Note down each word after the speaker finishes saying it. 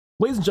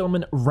Ladies and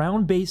gentlemen,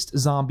 round-based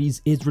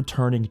zombies is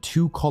returning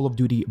to Call of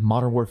Duty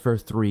Modern Warfare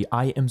 3.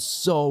 I am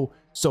so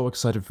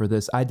excited for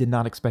this. I did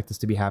not expect this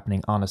to be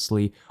happening,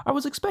 honestly. I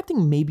was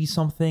expecting maybe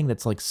something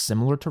that's like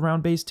similar to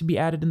round-based to be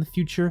added in the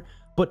future,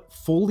 but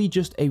fully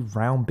just a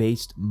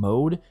round-based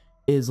mode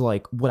is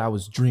like what I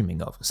was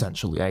dreaming of,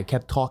 essentially. I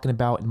kept talking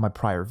about in my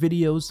prior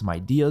videos some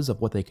ideas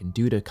of what they can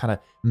do to kind of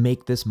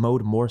make this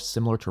mode more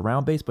similar to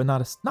round-based, but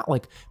not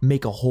like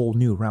make a whole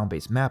new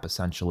round-based map,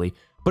 essentially.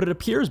 But it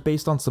appears,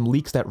 based on some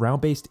leaks, that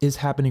round-based is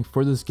happening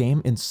for this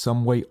game in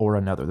some way or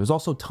another. There's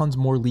also tons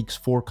more leaks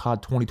for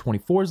COD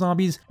 2024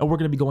 zombies, and we're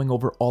going to be going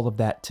over all of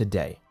that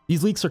today.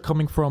 These leaks are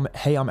coming from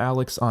Hey I'm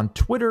Alex on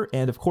Twitter,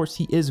 and of course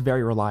he is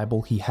very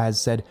reliable. He has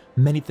said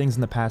many things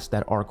in the past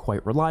that are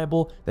quite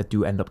reliable, that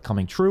do end up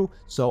coming true,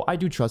 so I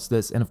do trust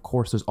this. And of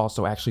course there's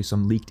also actually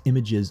some leaked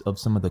images of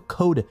some of the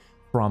code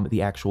from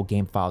the actual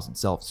game files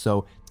itself,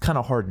 so it's kind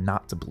of hard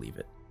not to believe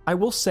it. I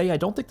will say I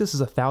don't think this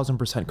is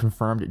 1000%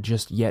 confirmed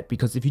just yet,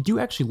 because if you do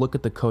actually look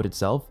at the code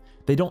itself,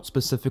 they don't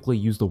specifically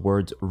use the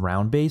words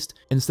round-based.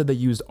 Instead they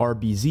used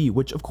RBZ,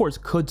 which of course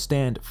could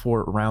stand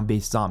for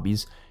round-based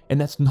zombies, and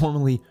that's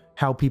normally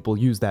how people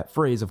use that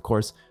phrase, of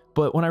course.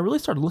 But when I really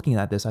started looking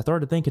at this, I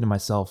started thinking to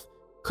myself,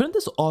 couldn't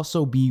this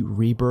also be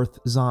Rebirth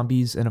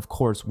zombies? And of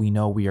course we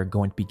know we are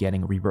going to be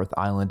getting Rebirth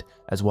Island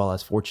as well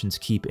as Fortune's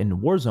Keep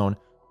in Warzone,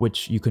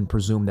 which you can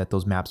presume that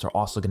those maps are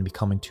also going to be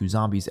coming to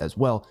zombies as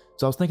well.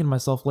 So I was thinking to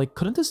myself, like,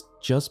 couldn't this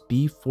just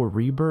be for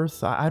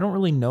Rebirth? I don't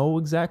really know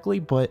exactly,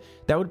 but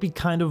that would be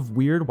kind of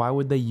weird. Why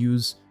would they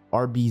use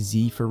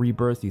RBZ for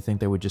Rebirth? You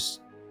think they would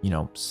just, you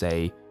know,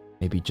 say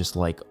maybe just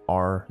like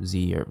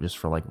RZ or just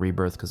for like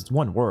Rebirth, because it's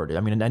one word.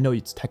 I mean, I know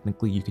it's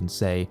technically you can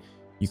say,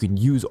 you can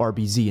use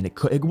RBZ and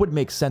it would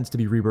make sense to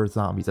be Rebirth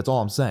zombies. That's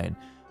all I'm saying.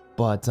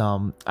 But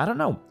I don't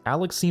know.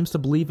 Alex seems to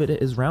believe it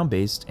is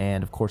round-based,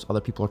 and of course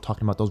other people are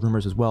talking about those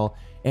rumors as well.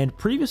 And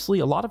previously,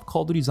 a lot of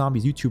Call of Duty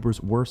Zombies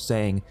YouTubers were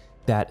saying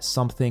that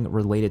something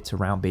related to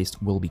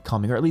round-based will be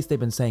coming, or at least they've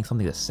been saying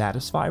something to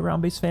satisfy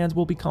round-based fans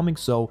will be coming.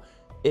 So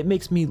it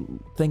makes me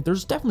think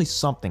there's definitely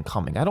something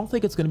coming. I don't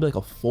think it's going to be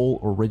like a full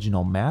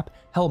original map.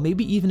 Hell,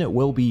 maybe even it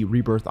will be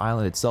Rebirth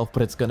Island itself,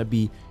 but it's going to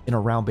be in a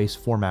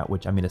round-based format,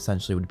 which, I mean,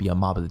 essentially would be a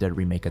Mob of the Dead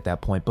remake at that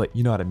point, but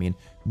you know what I mean.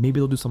 Maybe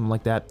they'll do something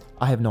like that.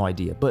 I have no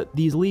idea. But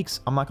these leaks,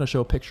 I'm not going to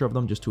show a picture of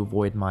them just to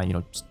avoid my, you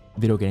know,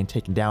 video getting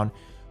taken down.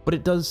 But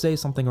it does say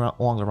something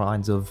along the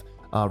lines of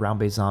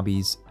round-based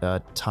zombies, well,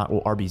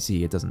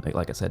 RBZ, it doesn't,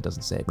 like I said, it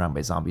doesn't say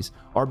round-based zombies.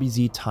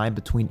 RBZ, time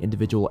between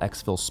individual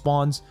exfil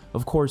spawns.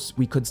 Of course,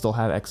 we could still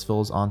have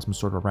exfils on some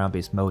sort of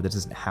round-based mode that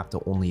doesn't have to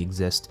only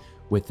exist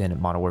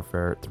within Modern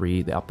Warfare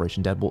 3, the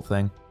Operation Deadbolt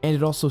thing. And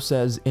it also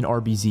says in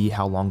RBZ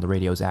how long the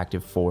radio is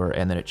active for,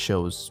 and then it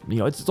shows, you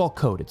know, it's all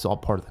code, it's all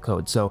part of the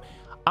code. So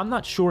I'm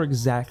not sure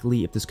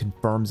exactly if this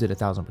confirms it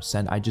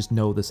 1000%. I just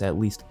know this at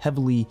least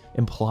heavily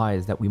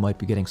implies that we might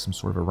be getting some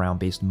sort of a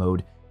round-based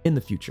mode in the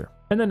future.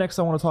 And then next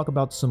I want to talk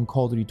about some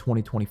Call of Duty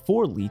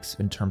 2024 leaks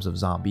in terms of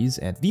zombies,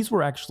 and these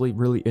were actually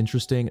really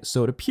interesting.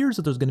 So it appears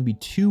that there's going to be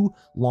 2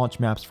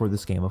 launch maps for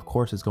this game. Of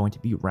course, it's going to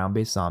be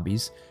round-based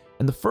zombies,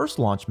 and the first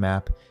launch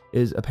map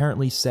is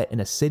apparently set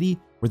in a city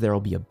where there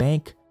will be a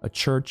bank, a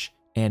church,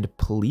 and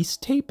police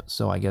tape.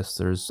 So I guess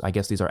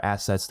these are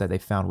assets that they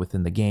found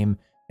within the game,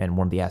 and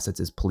one of the assets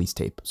is police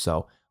tape.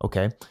 So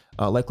okay,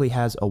 likely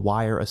has a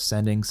wire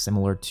ascending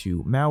similar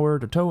to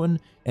Mauer or Toten,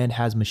 and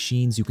has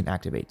machines you can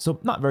activate. So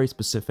not very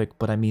specific,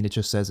 but I mean, it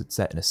just says it's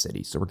set in a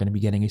city. So we're going to be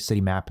getting a city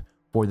map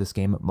for this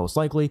game, most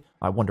likely.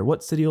 I wonder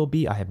what city it'll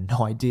be. I have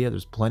no idea.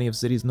 There's plenty of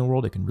cities in the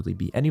world. It can really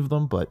be any of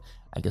them, but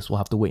I guess we'll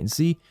have to wait and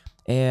see.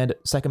 And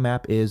second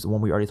map is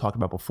one we already talked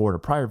about before in a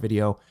prior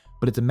video,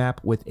 but it's a map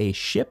with a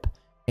ship,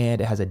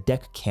 and it has a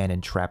deck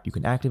cannon trap you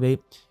can activate,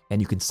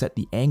 and you can set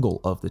the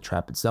angle of the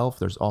trap itself.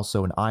 There's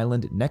also an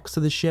island next to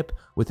the ship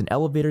with an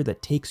elevator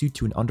that takes you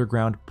to an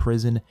underground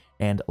prison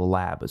and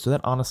lab. So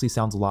that honestly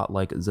sounds a lot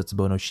like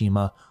Zetsubo no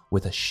Shima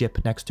with a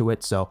ship next to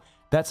it. So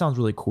that sounds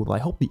really cool. I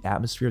hope the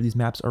atmosphere of these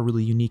maps are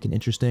really unique and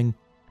interesting.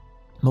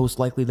 Most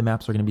likely the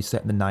maps are going to be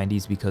set in the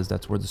 90s because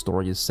that's where the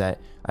story is set.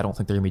 I don't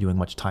think they're going to be doing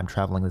much time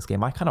traveling in this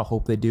game. I kind of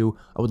hope they do.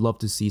 I would love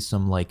to see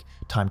some like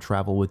time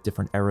travel with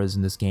different eras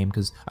in this game,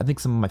 because I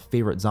think some of my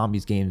favorite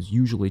zombies games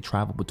usually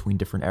travel between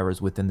different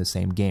eras within the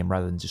same game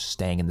rather than just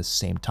staying in the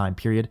same time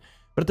period.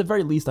 But at the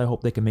very least, I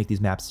hope they can make these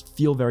maps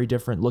feel very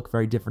different, look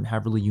very different,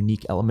 have really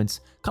unique elements,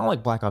 kind of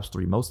like Black Ops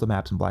 3. Most of the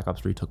maps in Black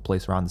Ops 3 took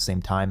place around the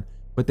same time,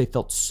 but they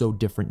felt so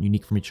different,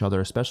 unique from each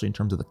other, especially in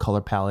terms of the color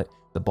palette,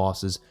 the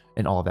bosses,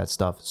 and all of that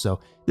stuff.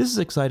 So this is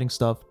exciting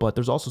stuff, but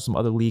there's also some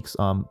other leaks.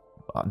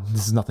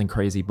 This is nothing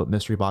crazy, but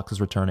mystery boxes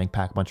returning,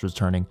 Pack-a-Punch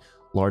returning,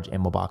 large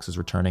ammo boxes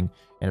returning,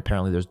 and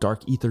apparently there's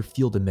dark ether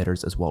field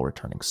emitters as well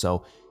returning.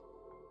 So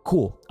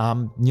cool.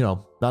 You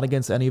know, not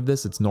against any of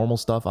this. It's normal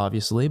stuff,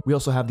 obviously. We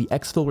also have the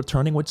exfil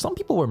returning, which some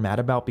people were mad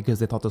about because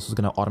they thought this was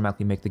going to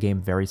automatically make the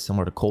game very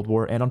similar to Cold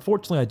War. And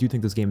unfortunately, I do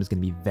think this game is going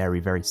to be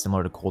very, very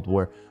similar to Cold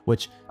War,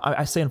 which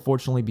I say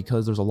unfortunately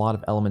because there's a lot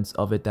of elements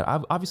of it that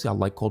obviously I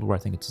like Cold War. I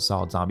think it's a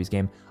solid zombies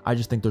game. I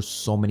just think there's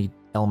so many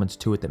elements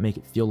to it that make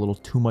it feel a little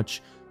too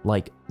much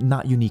like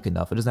not unique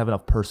enough. It doesn't have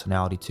enough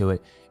personality to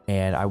it,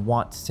 and I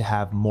want to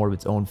have more of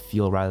its own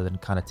feel rather than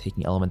kind of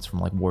taking elements from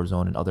like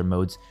Warzone and other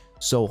modes.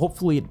 So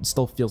hopefully it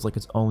still feels like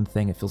its own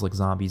thing. It feels like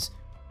zombies,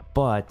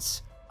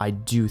 but I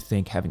do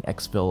think having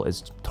exfil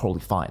is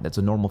totally fine. That's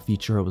a normal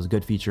feature. It was a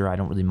good feature. I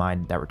don't really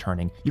mind that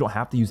returning. You don't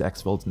have to use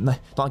exfil. It's not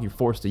like you're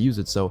forced to use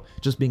it. So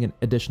just being an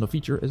additional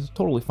feature is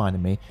totally fine to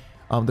me.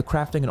 The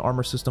crafting and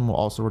armor system will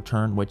also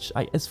return, which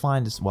is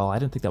fine as well. I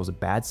didn't think that was a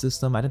bad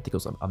system. I didn't think it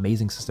was an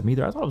amazing system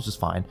either. I thought it was just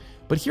fine.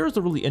 But here's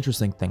the really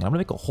interesting thing. I'm going to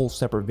make a whole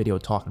separate video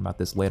talking about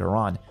this later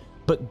on.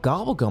 But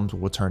Gobblegums will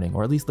be returning,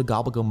 or at least the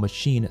Gobblegum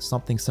machine,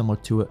 something similar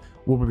to it,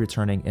 will be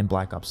returning in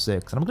Black Ops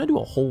 6. And I'm going to do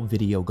a whole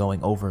video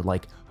going over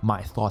like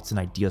my thoughts and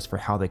ideas for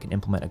how they can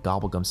implement a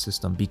Gobblegum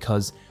system,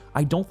 because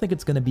I don't think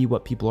it's going to be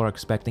what people are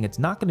expecting. It's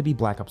not going to be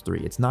Black Ops 3.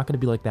 It's not going to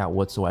be like that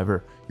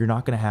whatsoever. You're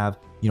not going to have,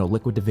 you know,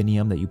 liquid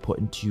divinium that you put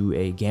into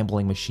a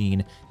gambling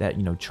machine that,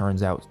 you know,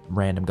 churns out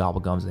random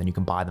Gobblegums and then you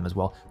can buy them as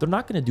well. They're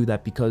not going to do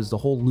that because the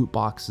whole loot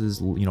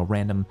boxes, you know,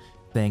 random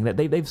thing, that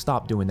they've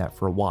stopped doing that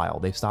for a while.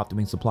 They've stopped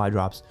doing supply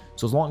drops.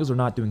 So as long as they're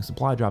not doing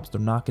supply drops, they're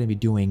not going to be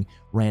doing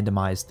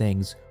randomized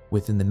things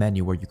within the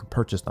menu where you can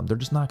purchase them. They're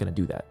just not going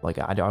to do that. Like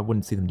I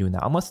wouldn't see them doing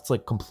that unless it's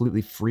like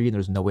completely free and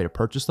there's no way to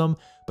purchase them,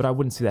 but I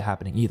wouldn't see that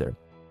happening either.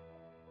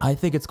 I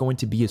think it's going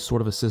to be a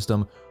sort of a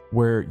system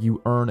where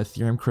you earn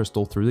Ethereum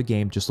crystal through the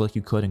game just like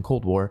you could in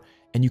Cold War,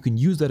 and you can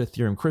use that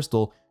Ethereum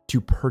crystal to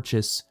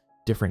purchase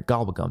different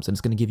Gobblegums, and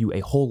it's going to give you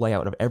a whole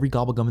layout of every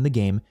Gobblegum in the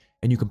game,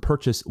 and you can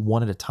purchase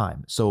one at a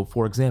time. So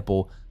for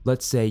example,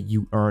 let's say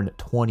you earn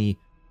 20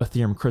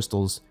 Ethereum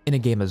crystals in a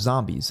game of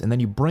zombies, and then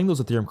you bring those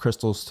Ethereum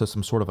crystals to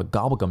some sort of a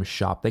Gobblegum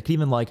shop. They could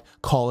even like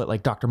call it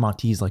like Dr.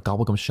 Monty's like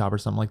Gobblegum shop or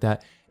something like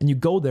that, and you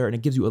go there and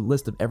it gives you a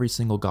list of every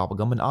single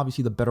Gobblegum, and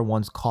obviously the better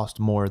ones cost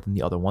more than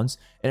the other ones,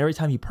 and every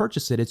time you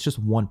purchase it, it's just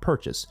one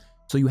purchase.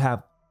 So you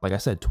have, like I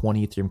said,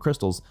 20 Ethereum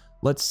crystals.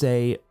 Let's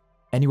say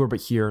anywhere but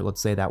here, let's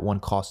say that one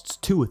costs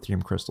 2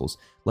 Ethereum crystals.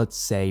 Let's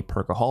say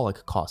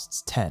Perkaholic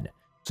costs 10.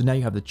 So now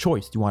you have the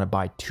choice. Do you want to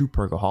buy 2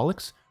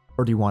 Perkaholics,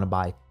 or do you want to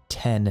buy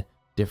 10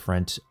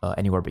 different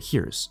anywhere but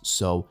here's?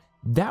 So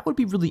that would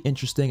be really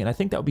interesting, and I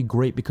think that would be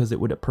great because it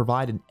would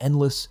provide an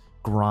endless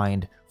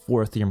grind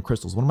for Ethereum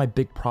crystals. One of my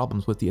big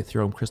problems with the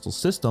Ethereum crystal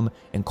system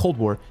in Cold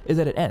War is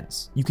that it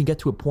ends. You can get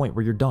to a point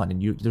where you're done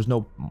and there's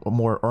no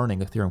more earning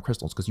Ethereum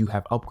crystals because you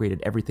have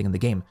upgraded everything in the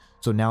game.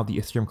 So now the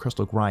Ethereum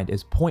crystal grind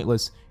is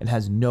pointless and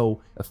has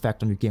no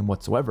effect on your game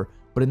whatsoever.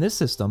 But in this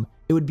system,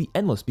 it would be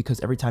endless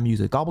because every time you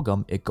use a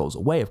Gobblegum, it goes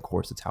away, of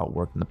course. It's how it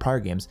worked in the prior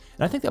games.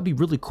 And I think that'd be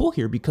really cool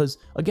here because,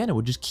 again, it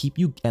would just keep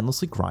you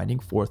endlessly grinding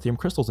for Ethereum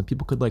crystals, and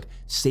people could like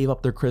save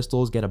up their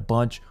crystals, get a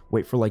bunch,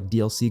 wait for like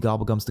DLC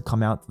Gobblegums to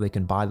come out so they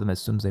can buy them as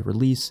soon as they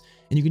release,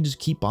 and you can just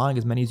keep buying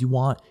as many as you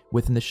want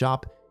within the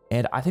shop.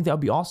 And I think that would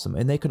be awesome.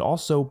 And they could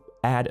also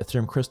add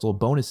Ethereum crystal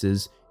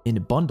bonuses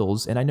in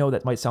bundles. And I know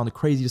that might sound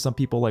crazy to some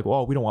people, like,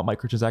 well, we don't want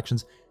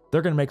microtransactions.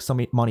 They're going to make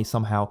some money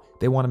somehow.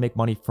 They want to make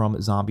money from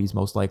zombies,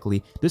 most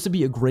likely. This would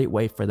be a great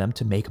way for them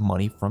to make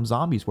money from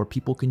zombies, where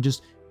people can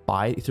just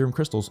buy Ethereum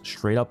crystals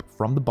straight up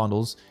from the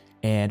bundles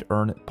and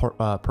earn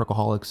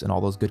Perkaholics and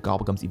all those good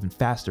Gobblegums even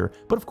faster.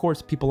 But of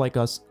course, people like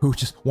us who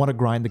just want to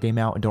grind the game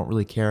out and don't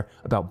really care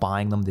about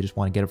buying them, they just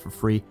want to get it for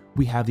free,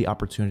 we have the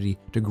opportunity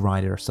to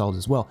grind it ourselves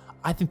as well.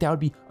 I think that would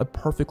be a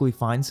perfectly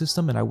fine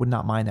system, and I would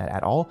not mind that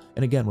at all.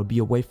 And again, would be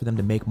a way for them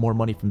to make more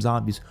money from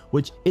zombies,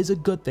 which is a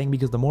good thing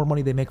because the more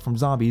money they make from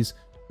zombies,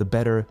 the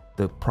better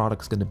the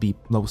product's going to be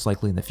most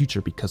likely in the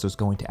future, because there's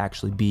going to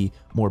actually be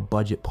more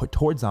budget put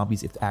towards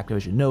zombies if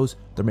Activision knows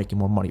they're making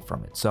more money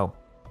from it. So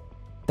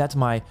that's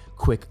my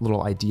quick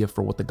little idea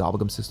for what the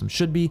Gobblegum system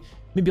should be.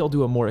 Maybe I'll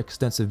do a more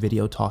extensive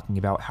video talking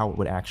about how it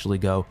would actually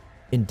go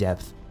in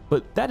depth.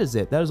 But that is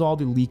it. That is all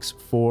the leaks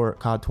for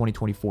COD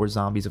 2024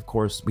 zombies. Of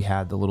course, we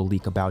had the little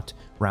leak about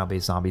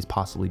round-based zombies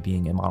possibly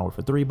being in Modern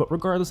Warfare 3. But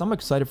regardless, I'm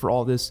excited for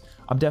all this.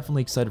 I'm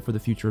definitely excited for the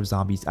future of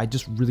zombies. I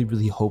just really,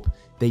 really hope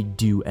they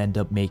do end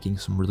up making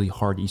some really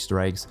hard Easter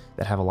eggs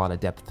that have a lot of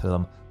depth to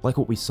them, like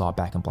what we saw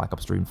back in Black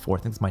Ops 3 and 4.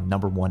 I think it's my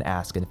 #1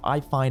 ask. And if I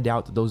find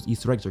out that those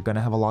Easter eggs are going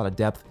to have a lot of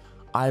depth,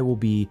 I will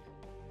be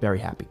very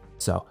happy.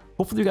 So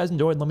hopefully you guys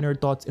enjoyed. Let me know your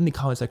thoughts in the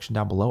comment section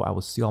down below. I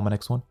will see you all in my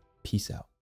next one. Peace out.